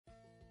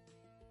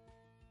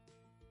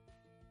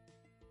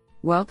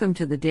Welcome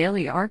to the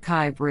Daily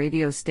Archive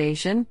radio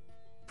station,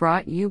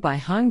 brought you by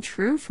Hung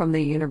Tru from the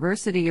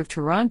University of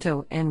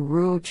Toronto and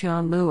Ruo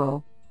Chan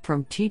Luo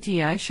from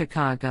TTI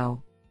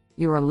Chicago.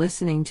 You are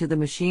listening to the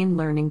Machine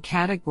Learning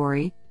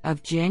category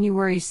of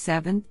January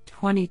 7,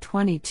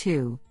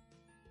 2022.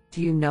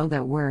 Do you know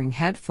that wearing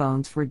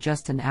headphones for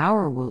just an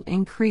hour will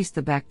increase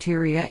the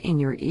bacteria in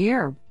your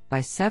ear by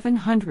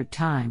 700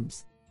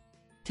 times?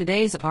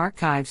 Today's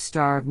archive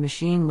star of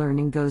machine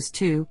learning goes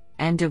to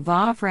and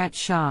Devavrat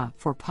Shah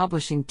for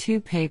publishing 2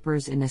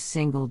 papers in a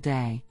single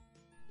day.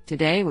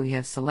 Today we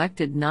have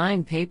selected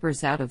 9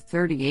 papers out of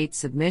 38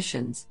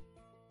 submissions.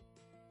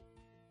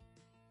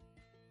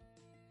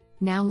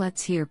 Now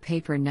let's hear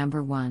paper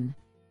number 1.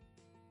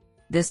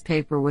 This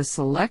paper was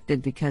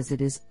selected because it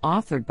is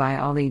authored by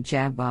Ali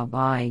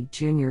Jadbabai,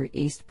 Jr.,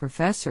 East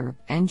Professor of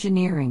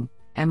Engineering,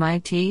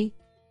 MIT,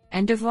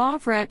 and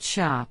Devavrat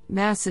Shah,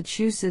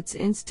 Massachusetts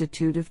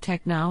Institute of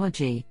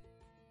Technology.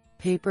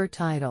 Paper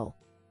title: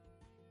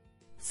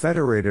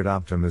 Federated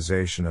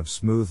Optimization of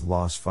Smooth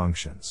Loss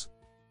Functions.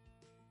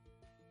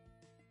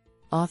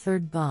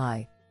 Authored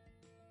by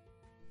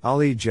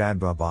Ali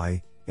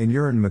Jadbabai,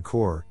 Inuran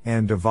Makur,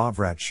 and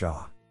Devavrat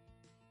Shah.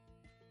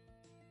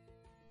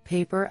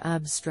 Paper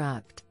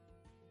abstract: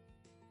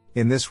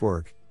 In this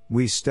work,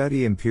 we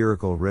study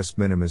empirical risk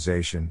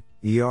minimization,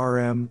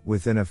 ERM,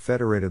 within a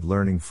federated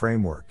learning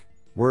framework,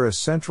 where a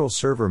central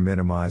server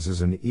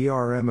minimizes an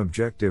ERM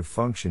objective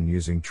function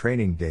using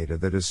training data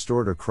that is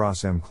stored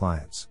across M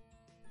clients.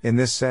 In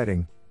this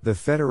setting, the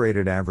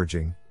federated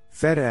averaging,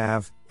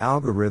 FedAV,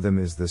 algorithm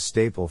is the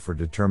staple for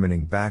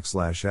determining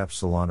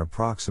epsilon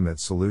approximate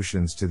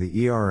solutions to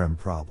the ERM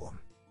problem.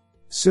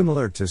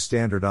 Similar to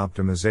standard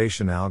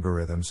optimization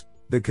algorithms,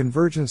 the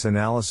convergence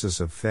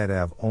analysis of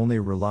FedAV only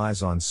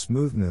relies on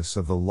smoothness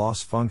of the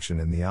loss function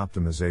in the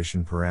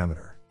optimization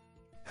parameter.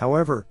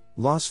 However,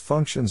 loss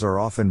functions are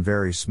often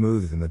very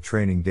smooth in the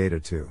training data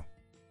too.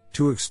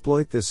 To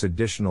exploit this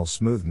additional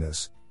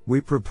smoothness, we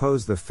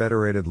propose the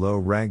federated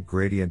low-rank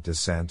gradient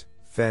descent,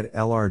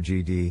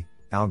 FED-LRGD,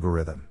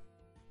 algorithm.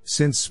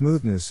 Since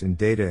smoothness in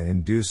data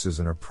induces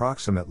an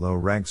approximate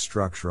low-rank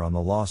structure on the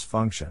loss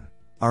function,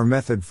 our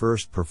method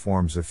first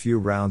performs a few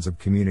rounds of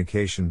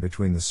communication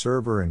between the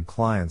server and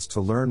clients to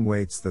learn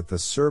weights that the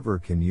server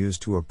can use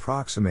to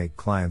approximate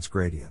clients'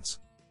 gradients.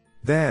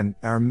 Then,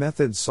 our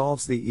method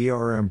solves the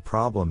ERM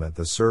problem at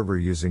the server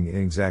using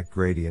inexact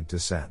gradient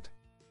descent.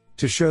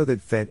 To show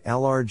that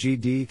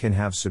FED-LRGD can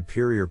have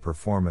superior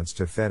performance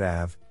to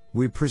FedAV,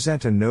 we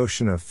present a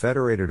notion of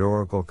federated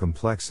oracle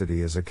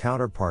complexity as a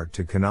counterpart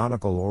to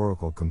canonical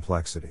oracle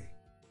complexity.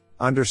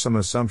 Under some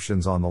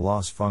assumptions on the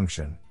loss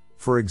function,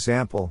 for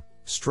example,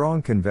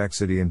 strong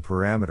convexity in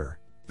parameter,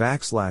 \A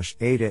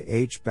to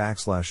H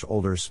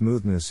older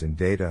smoothness in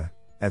data,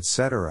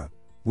 etc.,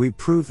 we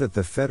prove that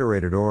the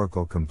federated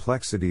oracle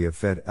complexity of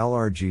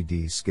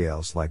FED-LRGD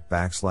scales like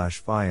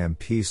 \MP/\epsilon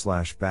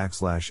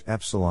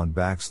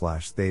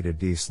 \theta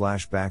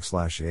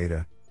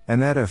d/\eta,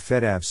 and that of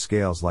FedAV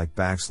scales like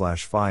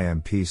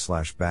 \MP/\epsilon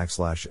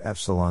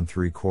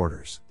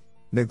 3/4.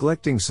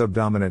 Neglecting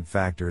subdominant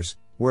factors,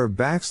 where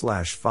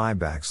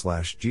 \phi/gg1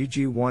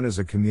 is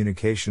a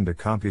communication to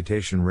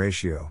computation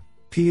ratio,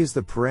 p is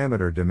the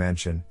parameter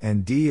dimension,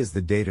 and d is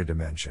the data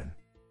dimension.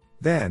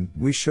 Then,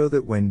 we show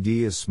that when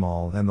d is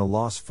small and the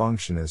loss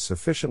function is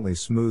sufficiently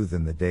smooth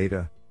in the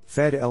data,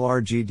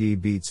 FED-LRGD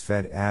beats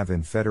FedAV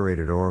in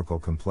federated oracle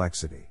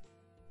complexity.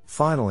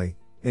 Finally,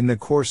 in the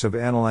course of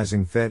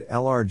analyzing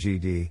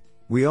FED-LRGD,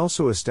 we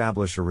also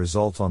establish a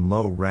result on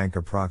low-rank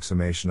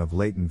approximation of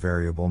latent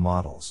variable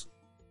models.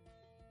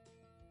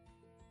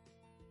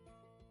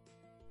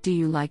 Do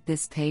you like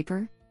this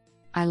paper?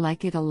 I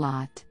like it a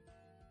lot.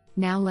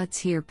 Now let's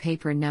hear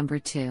paper number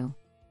 2.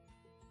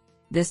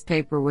 This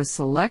paper was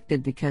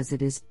selected because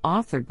it is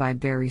authored by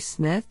Barry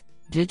Smith,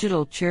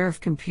 Digital Chair of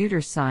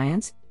Computer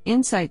Science,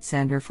 Insight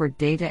Center for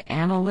Data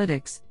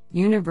Analytics,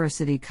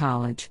 University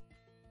College.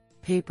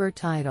 Paper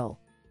title: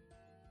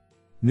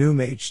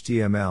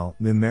 NUM-HTML,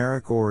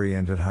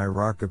 Numeric-Oriented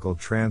Hierarchical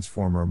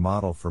Transformer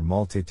Model for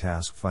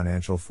Multitask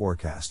Financial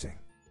Forecasting.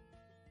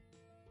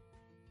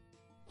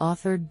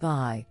 Authored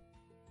by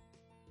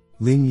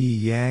Lingyi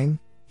Yang,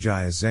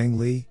 Jiazeng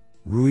Li,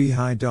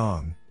 Ruihai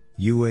Dong,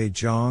 Yue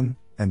Zhang,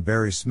 and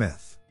Barry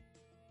Smith.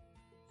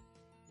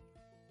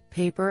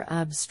 Paper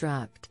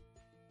abstract: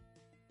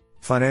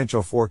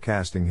 Financial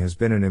forecasting has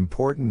been an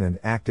important and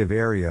active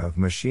area of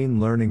machine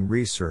learning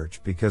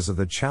research because of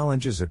the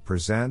challenges it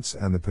presents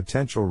and the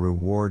potential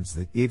rewards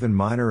that even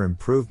minor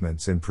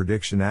improvements in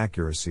prediction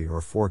accuracy or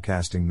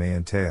forecasting may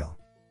entail.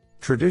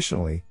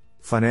 Traditionally,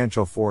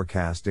 financial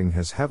forecasting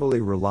has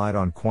heavily relied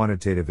on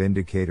quantitative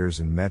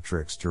indicators and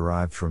metrics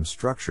derived from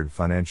structured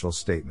financial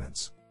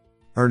statements.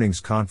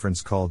 Earnings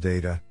conference call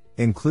data,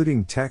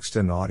 including text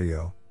and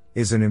audio,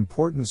 is an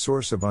important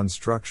source of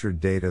unstructured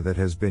data that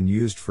has been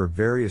used for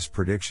various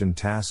prediction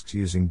tasks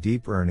using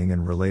deep learning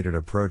and related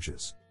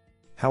approaches.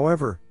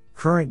 However,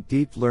 current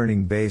deep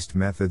learning-based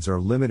methods are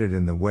limited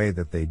in the way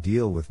that they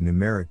deal with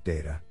numeric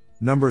data,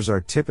 Numbers are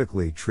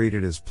typically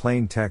treated as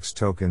plain text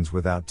tokens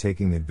without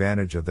taking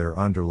advantage of their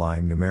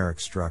underlying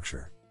numeric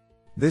structure.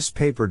 This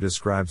paper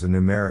describes a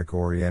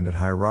numeric-oriented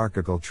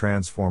hierarchical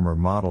transformer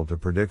model to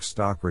predict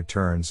stock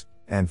returns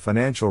and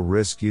financial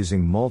risk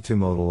using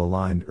multimodal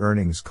aligned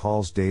earnings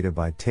calls data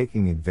by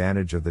taking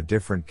advantage of the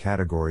different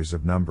categories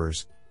of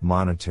numbers,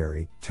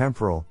 monetary,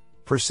 temporal,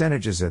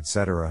 percentages,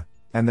 etc.,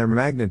 and their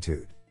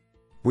magnitude.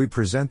 We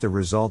present the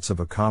results of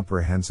a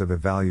comprehensive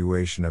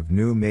evaluation of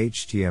NUM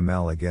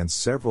HTML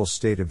against several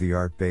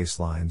state-of-the-art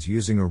baselines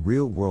using a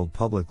real-world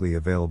publicly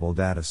available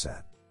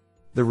dataset.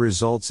 The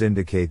results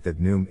indicate that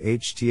NUM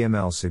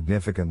HTML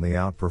significantly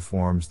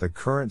outperforms the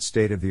current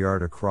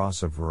state-of-the-art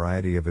across a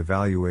variety of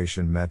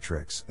evaluation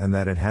metrics and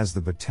that it has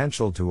the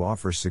potential to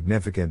offer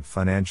significant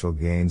financial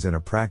gains in a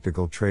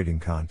practical trading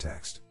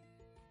context.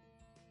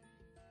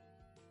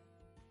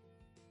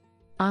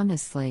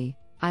 Honestly,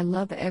 I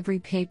love every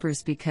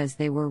papers because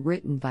they were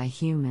written by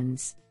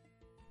humans.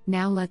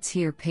 Now let's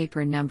hear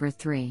paper number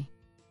 3.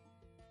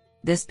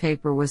 This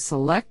paper was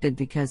selected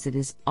because it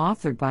is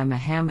authored by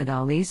Mohammad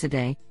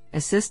Alizadeh,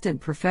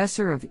 Assistant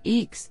Professor of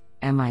EECS,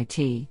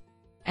 MIT,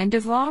 and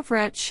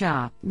Devavrat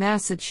Shah,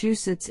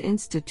 Massachusetts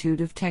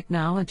Institute of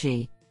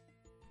Technology.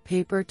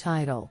 Paper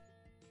title: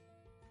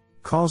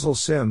 Causal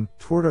Sim,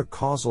 toward a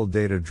causal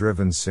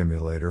data-driven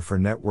simulator for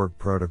network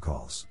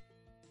protocols.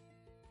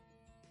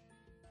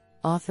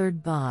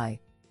 Authored by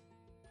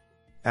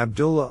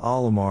Abdullah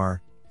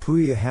Alamar,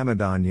 Puya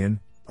Hamadanyan,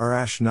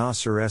 Arash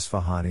Nasser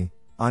Esfahani,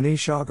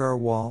 Anish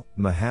Agarwal,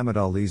 Mohammad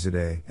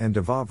Alizadeh, and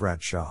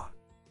Devavrat Shah.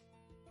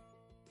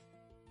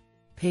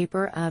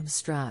 Paper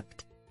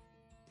abstract: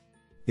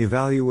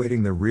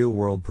 Evaluating the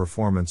real-world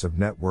performance of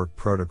network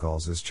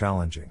protocols is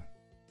challenging.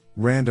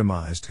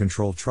 Randomized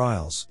control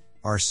trials,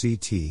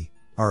 RCT,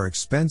 are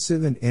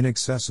expensive and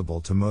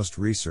inaccessible to most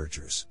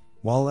researchers,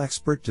 while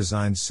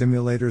expert-designed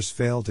simulators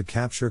fail to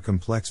capture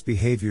complex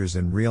behaviors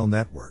in real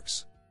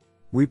networks.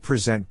 We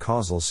present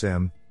Causal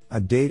Sim, a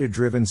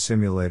data-driven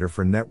simulator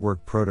for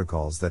network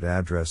protocols that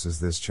addresses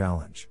this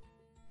challenge.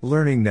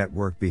 Learning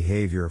network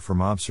behavior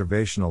from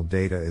observational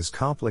data is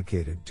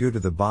complicated due to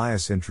the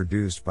bias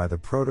introduced by the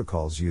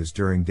protocols used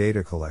during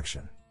data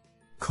collection.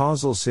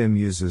 Causal Sim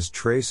uses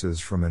traces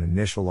from an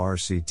initial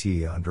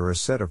RCT under a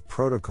set of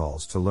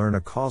protocols to learn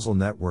a causal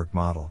network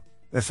model,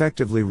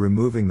 effectively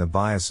removing the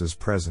biases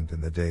present in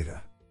the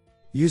data.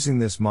 Using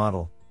this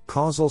model,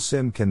 Causal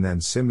Sim can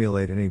then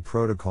simulate any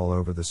protocol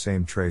over the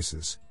same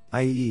traces,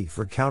 i.e.,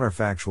 for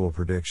counterfactual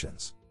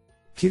predictions.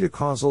 Key to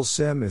Causal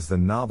Sim is the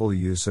novel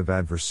use of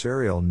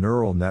adversarial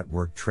neural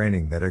network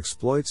training that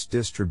exploits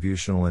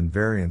distributional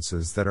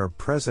invariances that are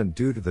present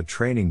due to the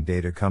training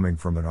data coming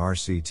from an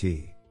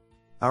RCT.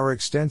 Our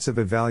extensive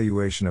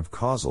evaluation of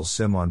Causal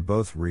Sim on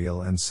both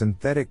real and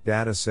synthetic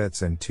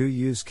datasets and 2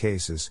 use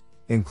cases,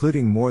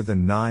 including more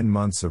than 9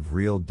 months of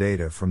real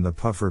data from the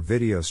Puffer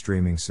video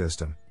streaming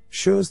system,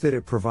 shows that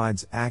it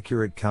provides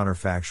accurate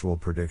counterfactual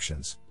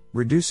predictions,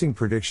 reducing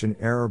prediction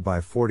error by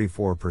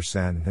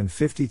 44% and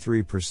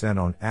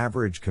 53% on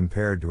average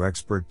compared to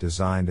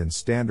expert-designed and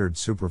standard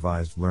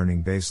supervised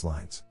learning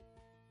baselines.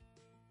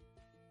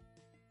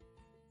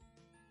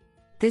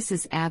 This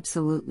is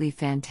absolutely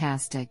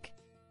fantastic.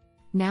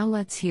 Now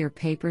let's hear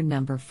paper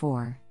number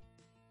 4.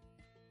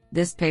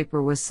 This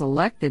paper was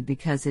selected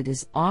because it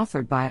is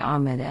authored by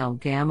Ahmed El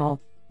Gamal,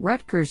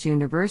 Rutgers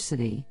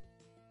University.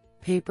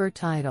 Paper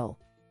title: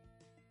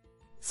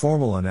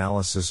 Formal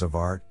Analysis of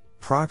Art,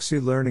 Proxy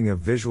Learning of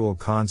Visual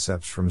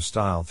Concepts from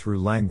Style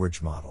Through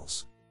Language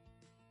Models.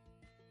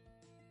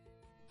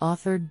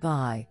 Authored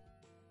by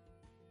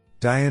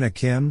Diana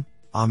Kim,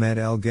 Ahmed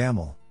El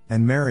Gamal,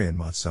 and Marian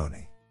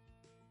Matsoni.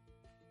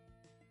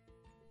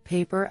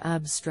 Paper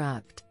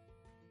abstract: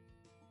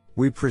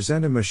 We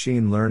present a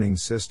machine learning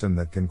system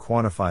that can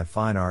quantify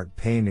fine art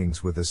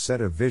paintings with a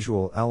set of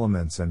visual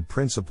elements and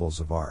principles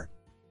of art.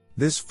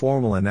 This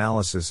formal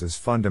analysis is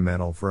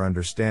fundamental for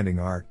understanding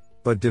art,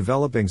 but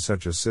developing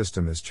such a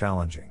system is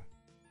challenging.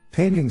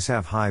 Paintings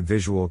have high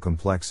visual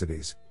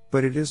complexities,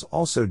 but it is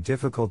also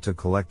difficult to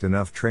collect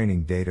enough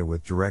training data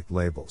with direct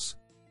labels.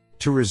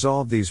 To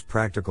resolve these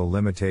practical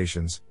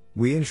limitations,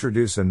 we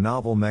introduce a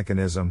novel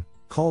mechanism,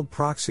 called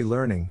proxy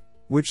learning,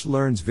 which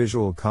learns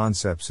visual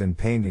concepts in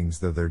paintings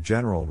through their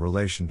general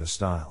relation to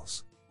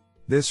styles.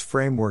 This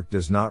framework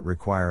does not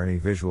require any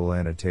visual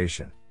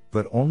annotation,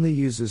 but only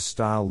uses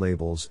style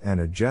labels and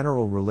a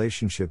general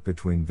relationship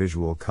between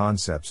visual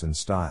concepts and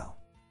style.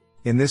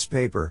 In this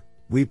paper,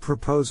 we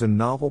propose a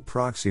novel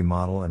proxy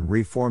model and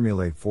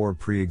reformulate 4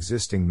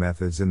 pre-existing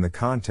methods in the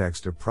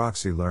context of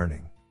proxy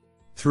learning.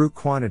 Through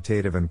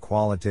quantitative and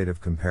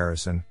qualitative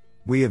comparison,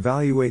 we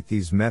evaluate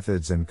these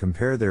methods and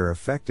compare their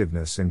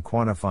effectiveness in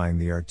quantifying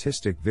the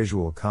artistic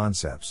visual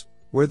concepts,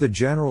 where the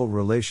general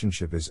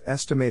relationship is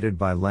estimated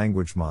by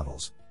language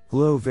models,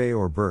 GLOVE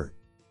or BERT.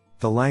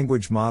 The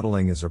language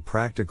modeling is a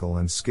practical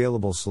and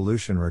scalable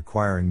solution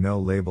requiring no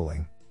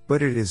labeling,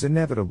 but it is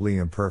inevitably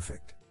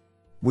imperfect.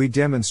 We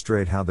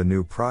demonstrate how the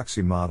new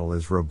proxy model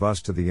is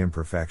robust to the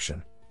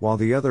imperfection, while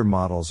the other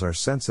models are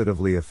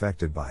sensitively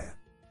affected by it.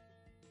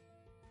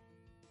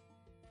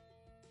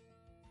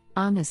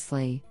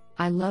 Honestly,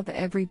 I love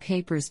every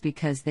papers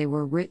because they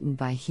were written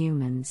by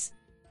humans.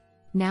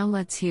 Now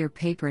let's hear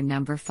paper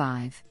number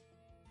 5.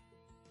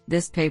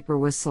 This paper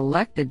was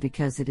selected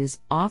because it is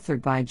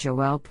authored by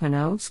Joel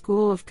Pineau,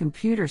 School of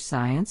Computer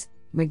Science,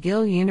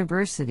 McGill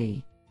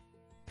University.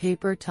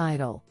 Paper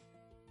title: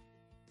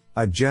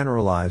 A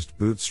generalized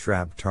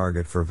bootstrap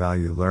target for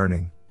value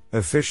learning,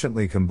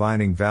 efficiently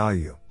combining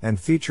value and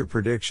feature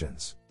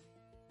predictions.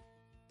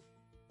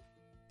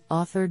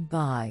 Authored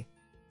by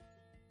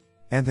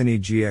Anthony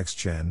G. X.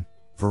 Chen,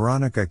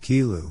 Veronica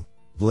Kilu,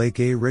 Blake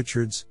A.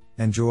 Richards,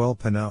 and Joel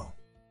Pineau.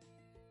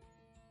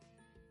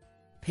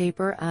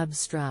 Paper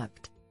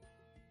abstract: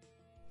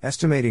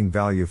 Estimating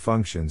value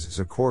functions is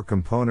a core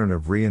component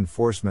of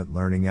reinforcement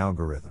learning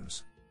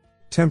algorithms.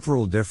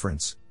 Temporal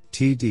difference,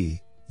 TD,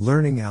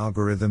 learning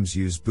algorithms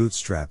use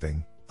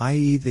bootstrapping,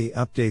 i.e. they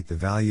update the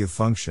value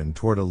function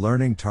toward a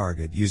learning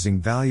target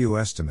using value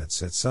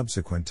estimates at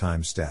subsequent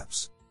time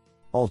steps.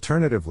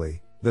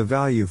 Alternatively, the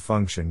value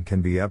function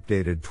can be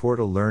updated toward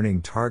a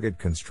learning target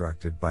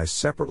constructed by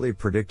separately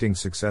predicting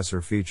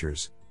successor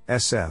features,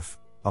 SF,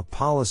 a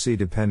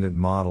policy-dependent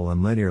model,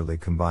 and linearly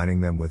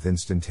combining them with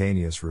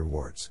instantaneous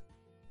rewards.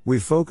 We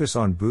focus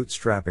on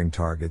bootstrapping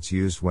targets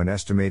used when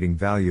estimating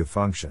value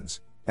functions,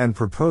 and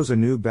propose a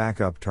new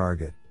backup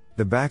target,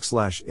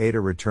 the \eta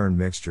return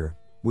mixture,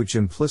 which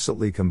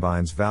implicitly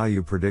combines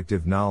value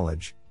predictive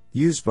knowledge,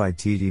 used by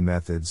TD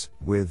methods,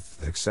 with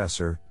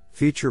successor,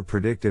 feature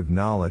predictive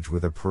knowledge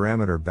with a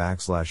parameter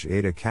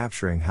 \eta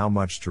capturing how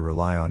much to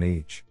rely on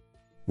each.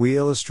 We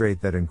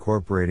illustrate that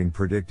incorporating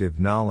predictive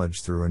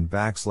knowledge through an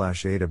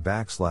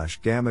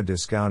 \eta\gamma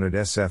discounted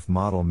SF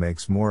model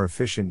makes more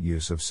efficient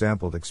use of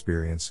sampled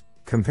experience,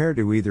 compared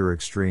to either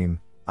extreme,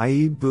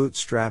 i.e.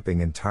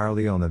 bootstrapping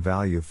entirely on the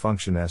value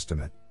function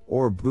estimate,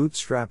 or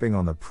bootstrapping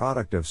on the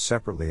product of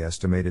separately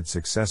estimated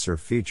successor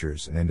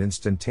features and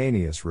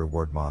instantaneous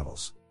reward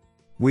models.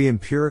 We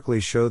empirically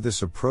show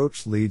this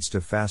approach leads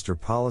to faster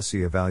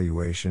policy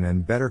evaluation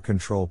and better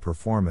control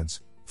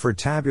performance for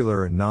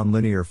tabular and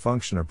nonlinear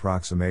function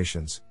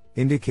approximations,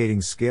 indicating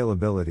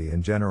scalability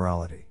and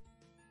generality.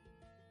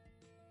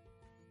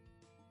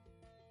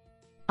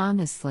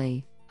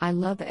 Honestly, I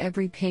love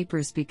every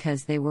papers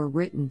because they were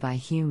written by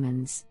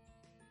humans.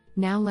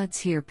 Now let's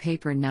hear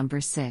paper number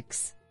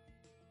 6.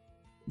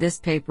 This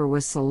paper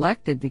was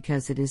selected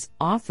because it is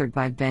authored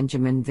by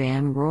Benjamin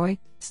Van Roy,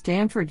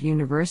 Stanford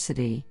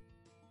University.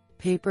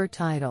 Paper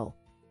title: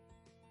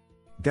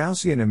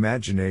 Gaussian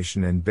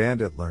Imagination and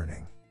Bandit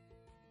Learning.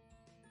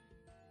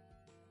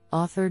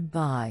 Authored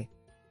by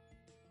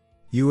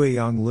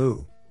Yueyang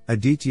Liu,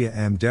 Aditya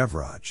M.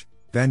 Devraj,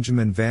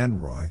 Benjamin Van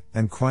Roy,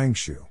 and Quang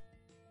Xu.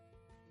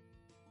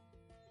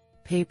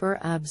 Paper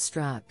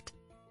abstract: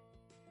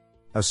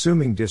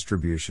 Assuming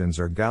distributions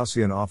are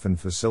Gaussian often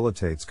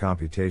facilitates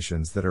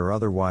computations that are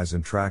otherwise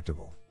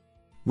intractable.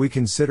 We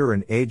consider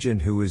an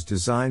agent who is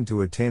designed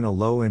to attain a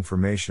low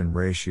information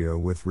ratio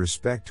with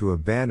respect to a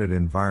bandit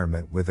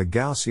environment with a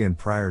Gaussian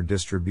prior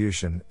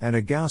distribution and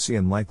a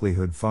Gaussian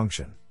likelihood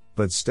function,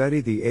 but study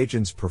the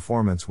agent's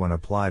performance when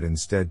applied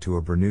instead to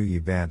a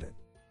Bernoulli bandit.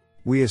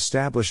 We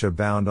establish a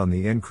bound on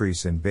the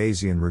increase in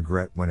Bayesian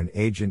regret when an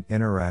agent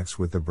interacts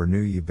with the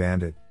Bernoulli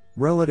bandit,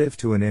 relative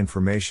to an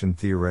information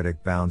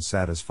theoretic bound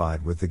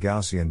satisfied with the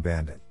Gaussian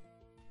bandit.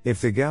 If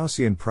the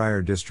Gaussian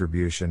prior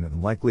distribution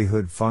and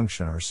likelihood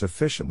function are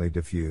sufficiently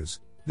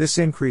diffuse, this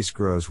increase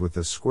grows with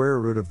the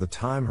square root of the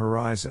time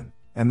horizon,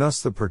 and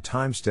thus the per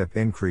time step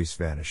increase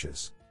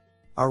vanishes.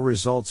 Our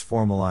results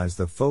formalize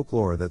the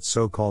folklore that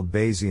so-called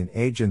Bayesian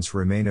agents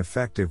remain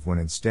effective when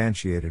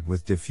instantiated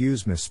with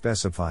diffuse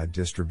misspecified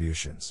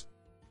distributions.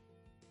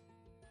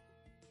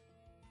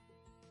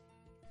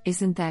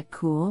 Isn't that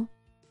cool?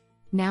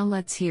 Now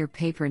let's hear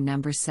paper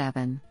number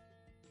 7.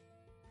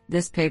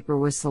 This paper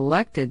was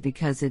selected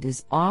because it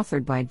is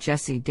authored by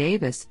Jesse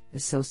Davis,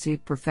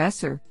 Associate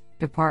Professor,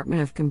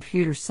 Department of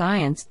Computer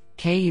Science,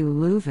 KU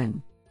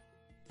Leuven.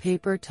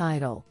 Paper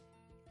title: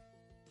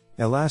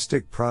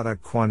 Elastic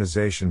Product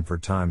Quantization for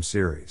Time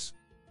Series.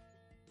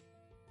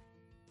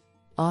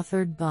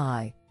 Authored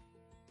by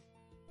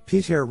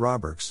Pieter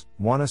Roberts,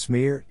 Wannes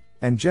Meert,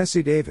 and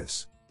Jesse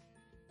Davis.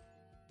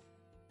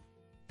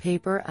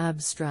 Paper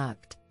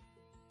abstract: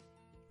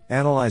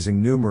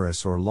 Analyzing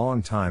numerous or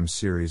long time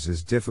series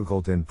is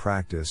difficult in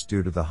practice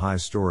due to the high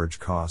storage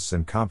costs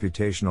and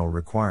computational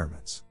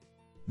requirements.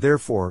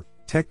 Therefore,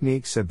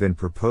 techniques have been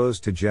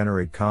proposed to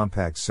generate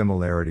compact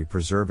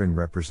similarity-preserving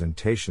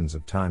representations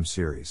of time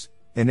series,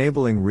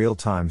 enabling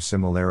real-time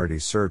similarity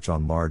search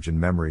on large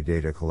in-memory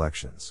data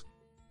collections.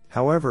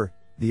 However,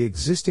 the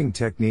existing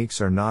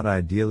techniques are not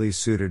ideally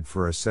suited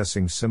for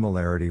assessing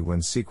similarity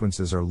when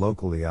sequences are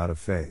locally out of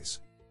phase.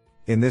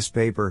 In this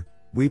paper,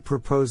 we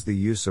propose the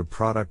use of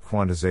product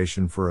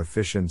quantization for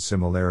efficient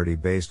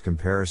similarity-based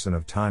comparison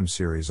of time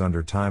series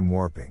under time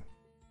warping.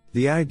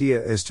 The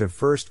idea is to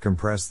first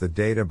compress the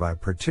data by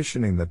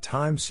partitioning the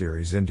time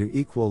series into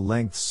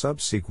equal-length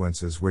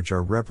subsequences which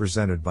are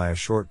represented by a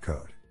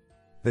shortcode.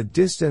 The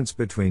distance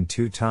between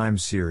two time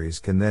series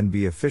can then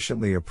be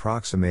efficiently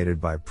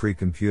approximated by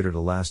pre-computed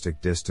elastic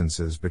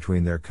distances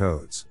between their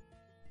codes.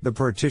 The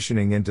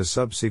partitioning into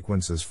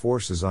subsequences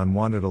forces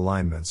unwanted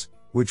alignments,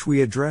 which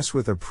we address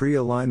with a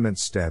pre-alignment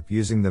step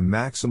using the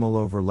maximal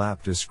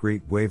overlap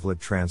discrete wavelet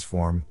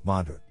transform,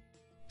 MODUT.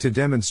 To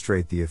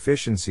demonstrate the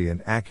efficiency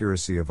and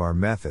accuracy of our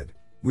method,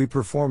 we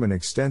perform an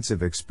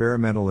extensive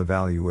experimental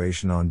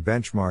evaluation on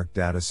benchmark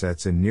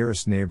datasets in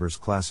nearest neighbors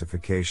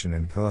classification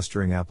and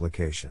clustering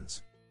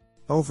applications.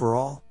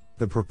 Overall,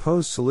 the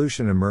proposed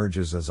solution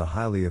emerges as a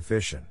highly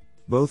efficient,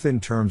 both in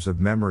terms of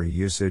memory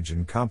usage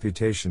and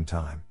computation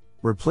time,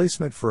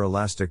 replacement for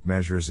elastic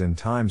measures in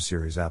time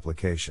series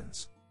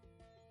applications.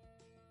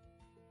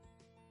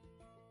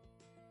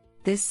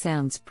 This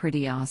sounds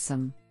pretty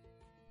awesome.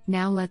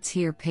 Now let's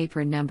hear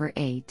paper number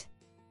 8.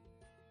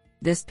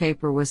 This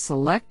paper was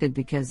selected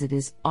because it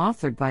is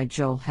authored by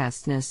Joel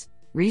Hestnes,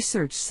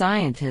 research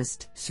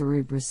scientist,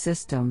 Cerebras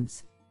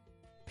Systems.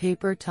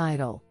 Paper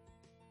title: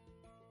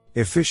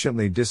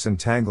 Efficiently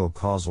disentangle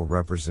causal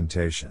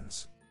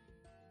representations.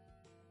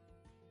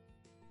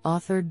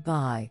 Authored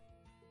by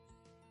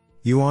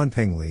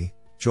Yuanping Li,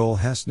 Joel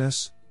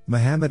Hestnes,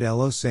 Mohamed El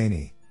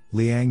Hosseini,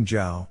 Liang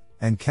Zhao,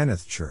 and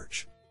Kenneth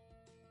Church.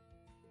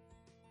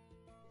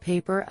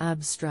 Paper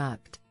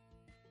abstract: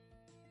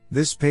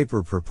 This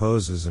paper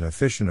proposes an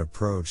efficient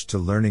approach to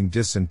learning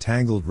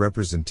disentangled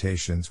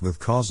representations with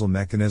causal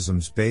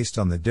mechanisms based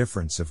on the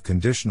difference of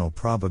conditional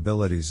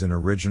probabilities in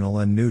original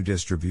and new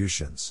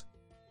distributions.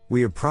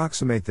 We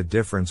approximate the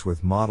difference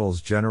with models'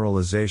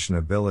 generalization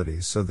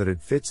abilities so that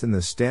it fits in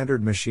the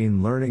standard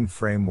machine learning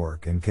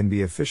framework and can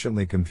be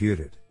efficiently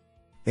computed.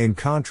 In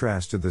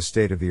contrast to the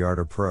state-of-the-art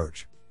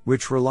approach,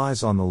 which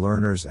relies on the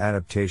learner's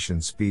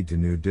adaptation speed to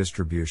new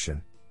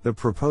distribution, the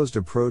proposed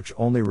approach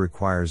only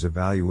requires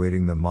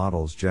evaluating the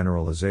model's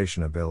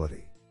generalization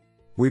ability.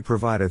 We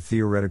provide a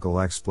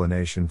theoretical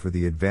explanation for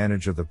the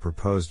advantage of the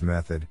proposed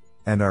method,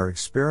 and our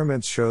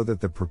experiments show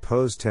that the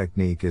proposed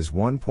technique is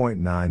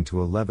 1.9 to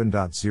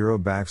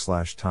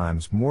 11.0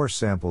 times more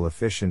sample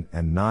efficient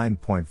and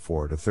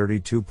 9.4 to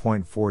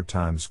 32.4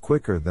 times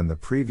quicker than the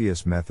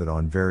previous method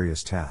on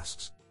various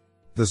tasks.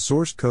 The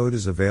source code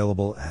is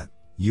available at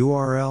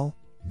URL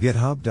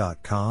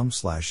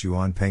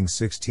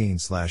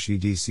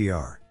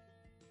github.com/yuanpeng16/edcr.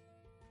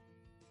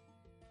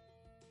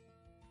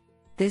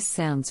 This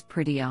sounds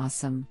pretty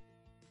awesome.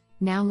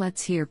 Now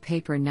let's hear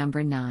paper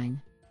number 9.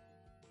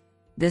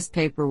 This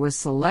paper was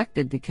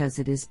selected because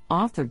it is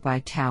authored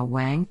by Tao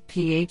Wang,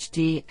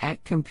 PhD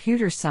at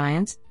Computer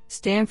Science,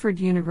 Stanford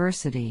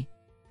University.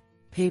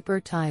 Paper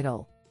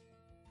title: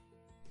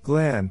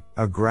 GLAN,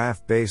 a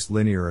graph-based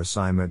linear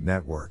assignment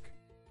network.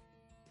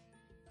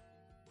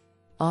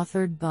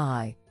 Authored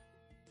by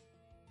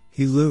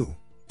He Lu,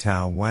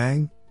 Tao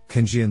Wang,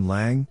 Kenjian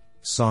Lang,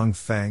 Song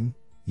Feng,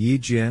 Yi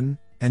Jin,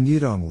 and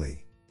Yidong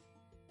Li.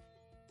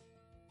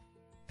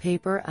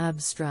 Paper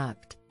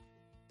abstract: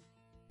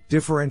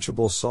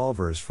 Differentiable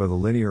solvers for the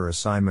linear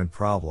assignment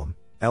problem,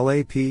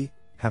 LAP,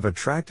 have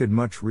attracted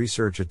much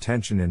research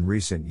attention in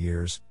recent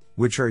years,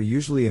 which are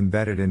usually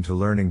embedded into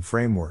learning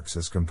frameworks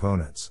as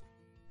components.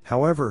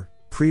 However,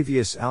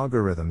 previous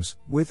algorithms,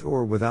 with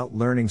or without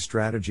learning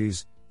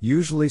strategies,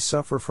 usually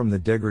suffer from the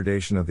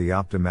degradation of the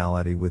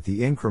optimality with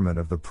the increment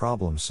of the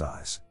problem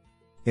size.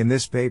 In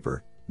this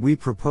paper, we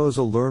propose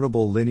a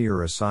learnable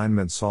linear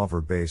assignment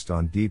solver based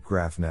on deep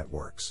graph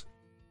networks.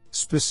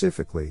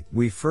 Specifically,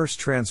 we first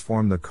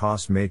transform the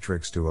cost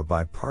matrix to a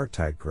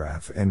bipartite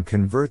graph and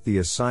convert the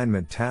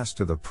assignment task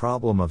to the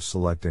problem of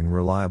selecting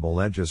reliable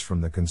edges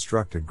from the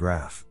constructed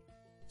graph.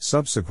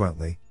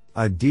 Subsequently,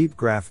 a deep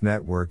graph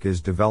network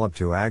is developed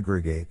to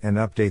aggregate and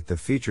update the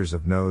features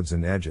of nodes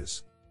and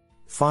edges.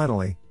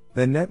 Finally,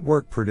 the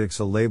network predicts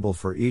a label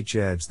for each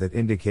edge that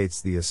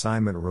indicates the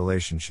assignment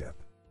relationship.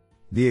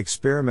 The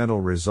experimental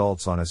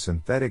results on a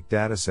synthetic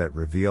dataset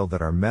reveal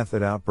that our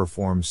method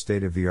outperforms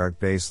state-of-the-art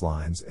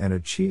baselines and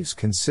achieves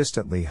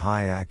consistently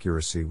high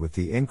accuracy with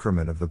the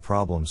increment of the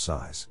problem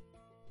size.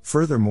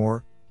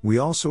 Furthermore, we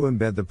also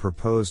embed the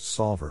proposed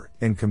solver,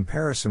 in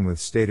comparison with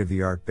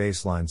state-of-the-art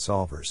baseline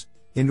solvers,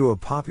 into a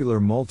popular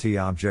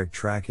multi-object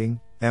tracking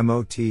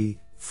 (MOT)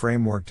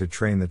 framework to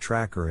train the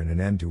tracker in an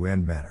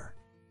end-to-end manner.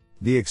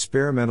 The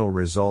experimental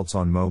results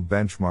on MO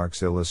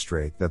benchmarks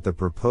illustrate that the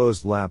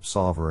proposed LAP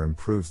solver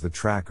improves the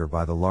tracker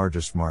by the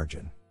largest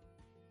margin.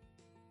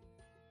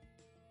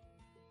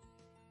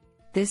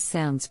 This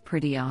sounds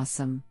pretty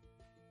awesome.